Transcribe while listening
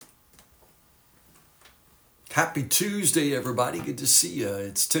Happy Tuesday, everybody. Good to see you.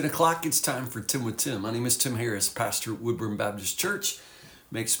 It's 10 o'clock. It's time for 10 with Tim. My name is Tim Harris, pastor at Woodburn Baptist Church.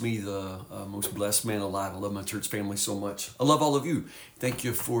 Makes me the most blessed man alive. I love my church family so much. I love all of you. Thank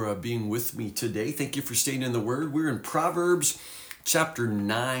you for being with me today. Thank you for staying in the Word. We're in Proverbs chapter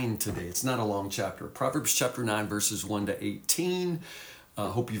 9 today. It's not a long chapter. Proverbs chapter 9, verses 1 to 18. I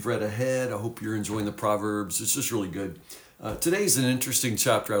hope you've read ahead. I hope you're enjoying the Proverbs. It's just really good. Today's an interesting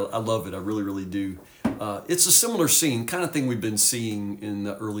chapter. I love it. I really, really do. It's a similar scene, kind of thing we've been seeing in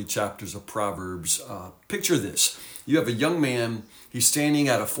the early chapters of Proverbs. Picture this. You have a young man. He's standing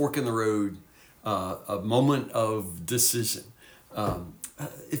at a fork in the road, a moment of decision.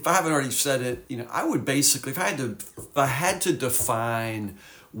 If I haven't already said it, I would basically, if I had to define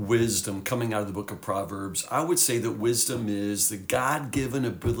wisdom coming out of the book of Proverbs, I would say that wisdom is the God-given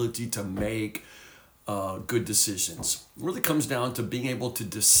ability to make good decisions. It really comes down to being able to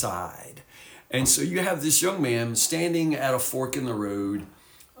decide. And so you have this young man standing at a fork in the road.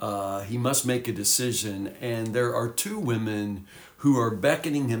 He must make a decision. And there are two women who are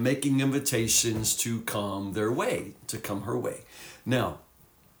beckoning him, making invitations to come their way, to come her way. Now,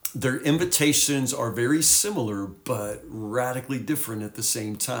 their invitations are very similar, but radically different at the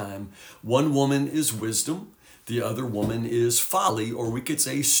same time. One woman is wisdom. The other woman is folly, or we could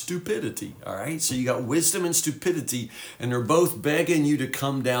say stupidity. All right. So you got wisdom and stupidity, and they're both begging you to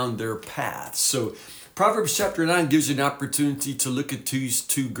come down their path. So Proverbs chapter 9 gives you an opportunity to look at these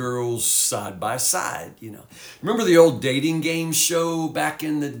two girls side by side. Remember the old dating game show back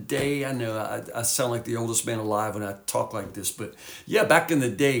in the day? I know I sound like the oldest man alive when I talk like this, but yeah, back in the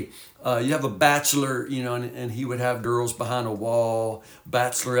day, you have a bachelor, and he would have girls behind a wall,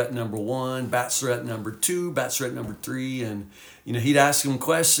 bachelorette number 1, bachelorette number 2, bachelorette number 3, and he'd ask them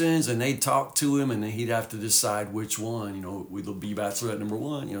questions, and they'd talk to him, and then he'd have to decide which one, will be bachelorette number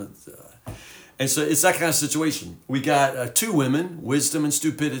 1, And so it's that kind of situation. We got two women, wisdom and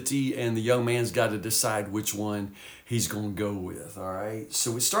stupidity, and the young man's got to decide which one he's going to go with, all right?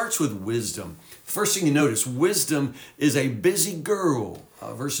 So it starts with wisdom. First thing you notice, wisdom is a busy girl,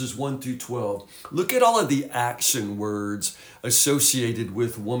 verses 1 through 12. Look at all of the action words associated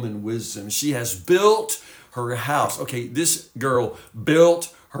with woman wisdom. She has built her house. Okay, this girl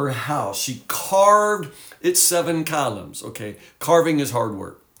built her house. She carved its 7 columns. Okay, carving is hard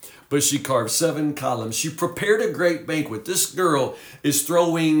work. But she carved 7 columns. She prepared a great banquet. This girl is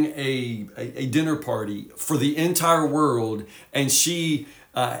throwing a dinner party for the entire world, and she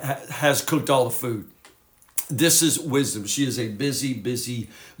has cooked all the food. This is wisdom. She is a busy,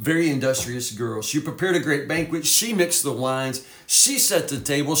 very industrious girl. She prepared a great banquet. She mixed the wines. She set the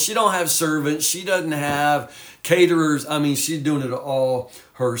table. She don't have servants. She doesn't have caterers. She's doing it all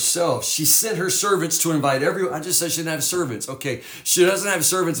herself. She sent her servants to invite everyone. I just said she didn't have servants. Okay, she doesn't have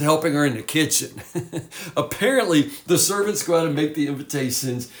servants helping her in the kitchen. Apparently, the servants go out and make the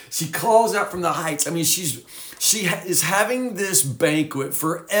invitations. She calls out from the heights. She is having this banquet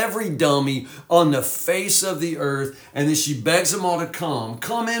for every dummy on the face of the earth, and then she begs them all to come.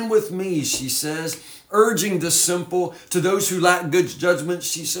 Come in with me, she says, urging the simple. To those who lack good judgment,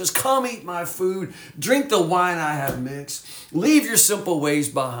 she says, come eat my food, drink the wine I have mixed, leave your simple ways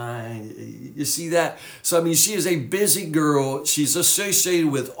behind. You see that? So, she is a busy girl. She's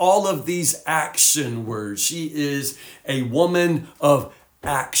associated with all of these action words. She is a woman of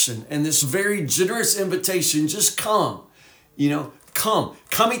action. And this very generous invitation, just come,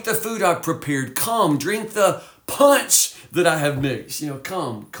 come eat the food I've prepared. Come drink the punch that I have mixed.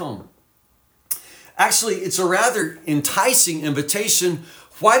 Come. Actually, it's a rather enticing invitation.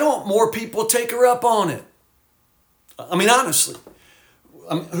 Why don't more people take her up on it? Honestly,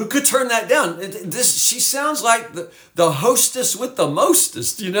 who could turn that down? She sounds like the hostess with the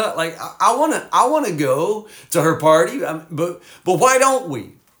mostest. Like I want to go to her party, but why don't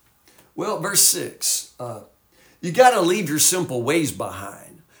we? Well, verse 6, you got to leave your simple ways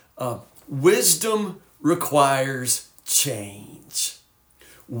behind. Wisdom requires change.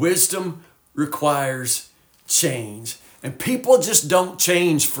 Wisdom requires change, and people just don't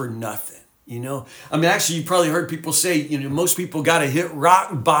change for nothing. Actually, you probably heard people say, most people got to hit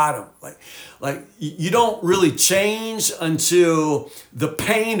rock bottom. Like you don't really change until the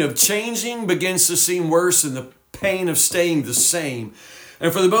pain of changing begins to seem worse than the pain of staying the same.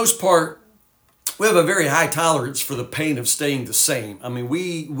 And for the most part, we have a very high tolerance for the pain of staying the same.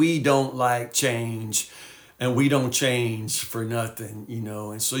 We don't like change, and we don't change for nothing,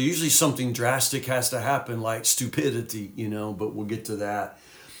 And so usually something drastic has to happen, like stupidity, but we'll get to that.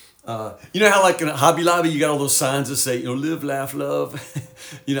 You know how like in a Hobby Lobby, you got all those signs that say, live, laugh, love.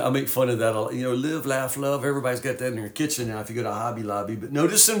 I make fun of that. Live, laugh, love. Everybody's got that in their kitchen now if you go to Hobby Lobby. But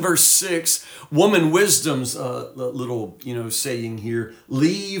notice in verse 6, woman wisdom's little, saying here,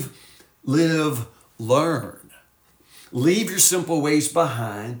 leave, live, learn. Leave your simple ways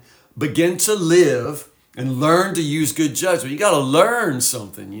behind. Begin to live and learn to use good judgment. You got to learn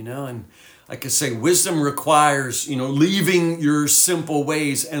something, and like I say, wisdom requires, leaving your simple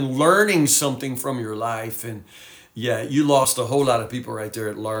ways and learning something from your life. And yeah, you lost a whole lot of people right there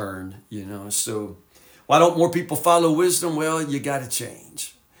at learn, So why don't more people follow wisdom? Well, you got to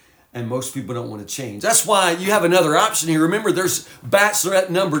change. And most people don't want to change. That's why you have another option here. Remember, there's bachelorette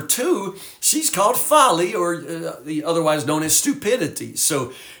number 2. She's called folly, or otherwise known as stupidity.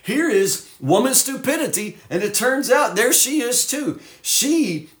 So here is woman stupidity, and it turns out there she is too.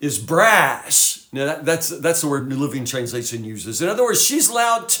 She is brash. Now that's the word New Living Translation uses. In other words, she's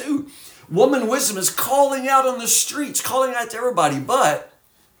loud too. Woman wisdom is calling out on the streets, calling out to everybody. But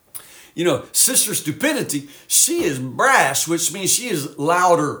sister stupidity, she is brash, which means she is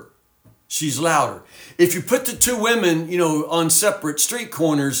louder. She's louder. If you put the two women, on separate street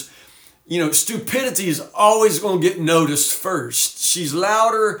corners, stupidity is always going to get noticed first. She's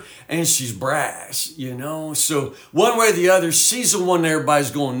louder and she's brash, So one way or the other, she's the one that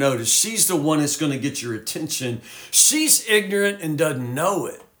everybody's going to notice. She's the one that's going to get your attention. She's ignorant and doesn't know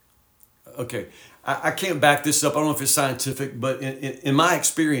it. Okay, I can't back this up. I don't know if it's scientific, but in my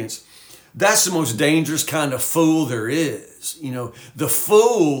experience, that's the most dangerous kind of fool there is. The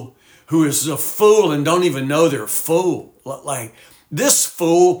fool who is a fool and don't even know they're a fool. Like this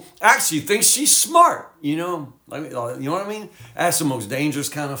fool actually thinks she's smart, you know what I mean? That's the most dangerous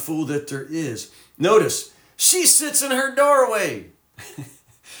kind of fool that there is. Notice, she sits in her doorway.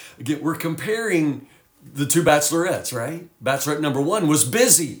 Again, we're comparing the two bachelorettes, right? Bachelorette number 1 was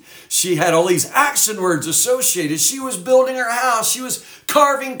busy. She had all these action words associated. She was building her house. She was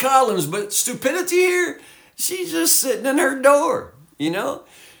carving columns. But stupidity here, she's just sitting in her door,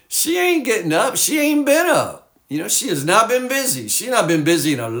 She ain't getting up. She ain't been up. She has not been busy. She's not been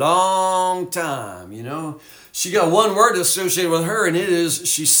busy in a long time, She got one word associated with her, and it is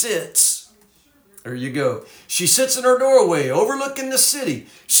she sits. There you go. She sits in her doorway, overlooking the city.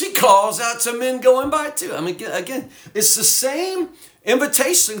 She calls out to men going by too. Again, it's the same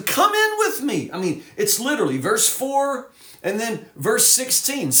invitation. Come in with me. It's literally verse 4 and then verse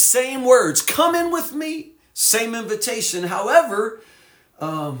 16. Same words. Come in with me. Same invitation. However,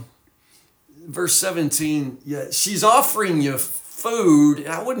 verse 17, she's offering you food.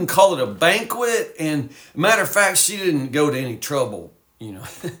 I wouldn't call it a banquet. And matter of fact, she didn't go to any trouble.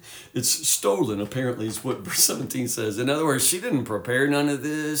 It's stolen, apparently, is what verse 17 says. In other words, she didn't prepare none of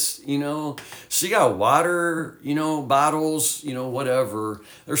this, She got water, bottles, whatever.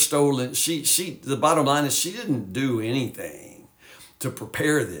 They're stolen. The bottom line is she didn't do anything to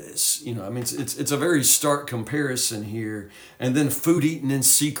prepare this. It's a very stark comparison here. And then food eaten in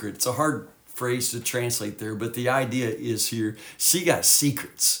secret. It's a hard phrase to translate there, but the idea is here, she got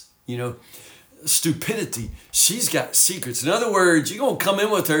secrets, Stupidity, she's got secrets. In other words, you're going to come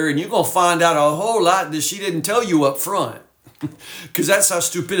in with her and you're going to find out a whole lot that she didn't tell you up front. Because that's how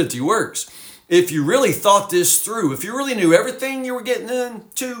stupidity works. If you really thought this through, if you really knew everything you were getting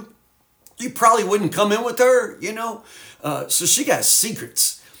into, you probably wouldn't come in with her, So she got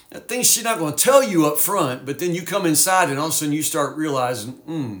secrets. Things she's not going to tell you up front, but then you come inside and all of a sudden you start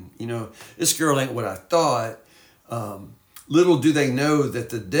realizing, this girl ain't what I thought. Little do they know that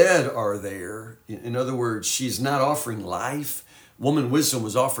the dead are there. In other words, she's not offering life. Woman wisdom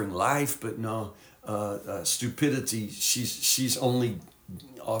was offering life, but no, stupidity, she's only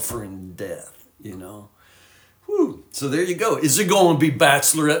offering death, Whew. So there you go. Is it going to be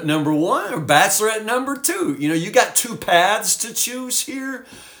bachelorette number 1 or bachelorette number 2? You got two paths to choose here.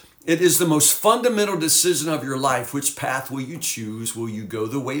 It is the most fundamental decision of your life. Which path will you choose? Will you go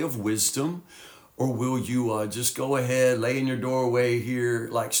the way of wisdom? Or will you just go ahead, lay in your doorway here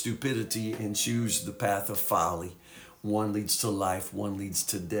like stupidity and choose the path of folly? One leads to life, one leads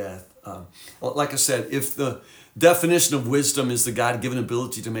to death. Like I said, if the definition of wisdom is the God-given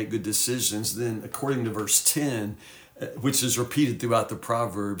ability to make good decisions, then according to verse 10, which is repeated throughout the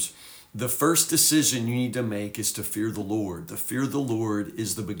Proverbs, the first decision you need to make is to fear the Lord. The fear of the Lord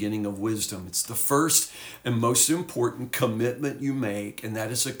is the beginning of wisdom. It's the first and most important commitment you make, and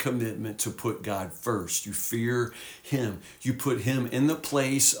that is a commitment to put God first. You fear Him. You put Him in the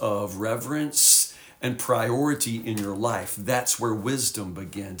place of reverence and priority in your life. That's where wisdom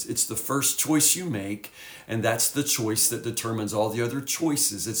begins. It's the first choice you make, and that's the choice that determines all the other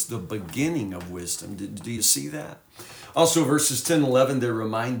choices. It's the beginning of wisdom. Do you see that? Also, verses 10 and 11, they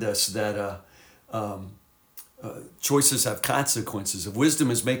remind us that choices have consequences. If wisdom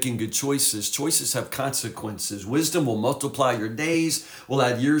is making good choices, choices have consequences. Wisdom will multiply your days, will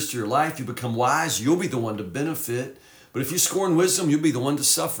add years to your life. You become wise, you'll be the one to benefit. But if you scorn wisdom, you'll be the one to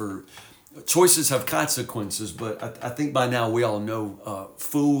suffer. Choices have consequences, but I think by now we all know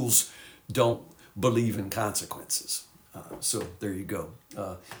fools don't believe in consequences. So there you go.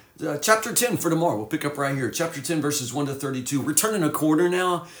 Chapter 10 for tomorrow. We'll pick up right here. Chapter 10, verses 1 to 32. We're turning a corner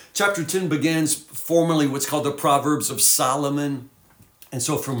now. Chapter 10 begins formally what's called the Proverbs of Solomon. And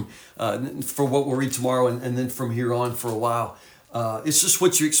so for what we'll read tomorrow and then from here on for a while, it's just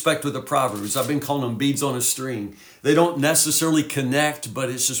what you expect with the Proverbs. I've been calling them beads on a string. They don't necessarily connect,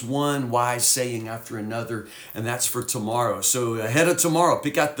 but it's just one wise saying after another, and that's for tomorrow. So ahead of tomorrow,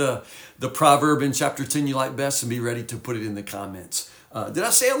 pick out the proverb in chapter 10 you like best and be ready to put it in the comments. Did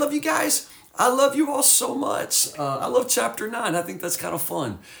I say I love you guys? I love you all so much. I love chapter 9. I think that's kind of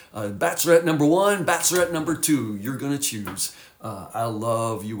fun. Bachelorette number 1, Bachelorette number 2. You're going to choose. I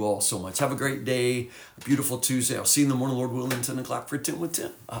love you all so much. Have a great day. A beautiful Tuesday. I'll see you in the morning, Lord willing, 10 o'clock for 10 with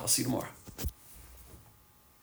Tim. I'll see you tomorrow.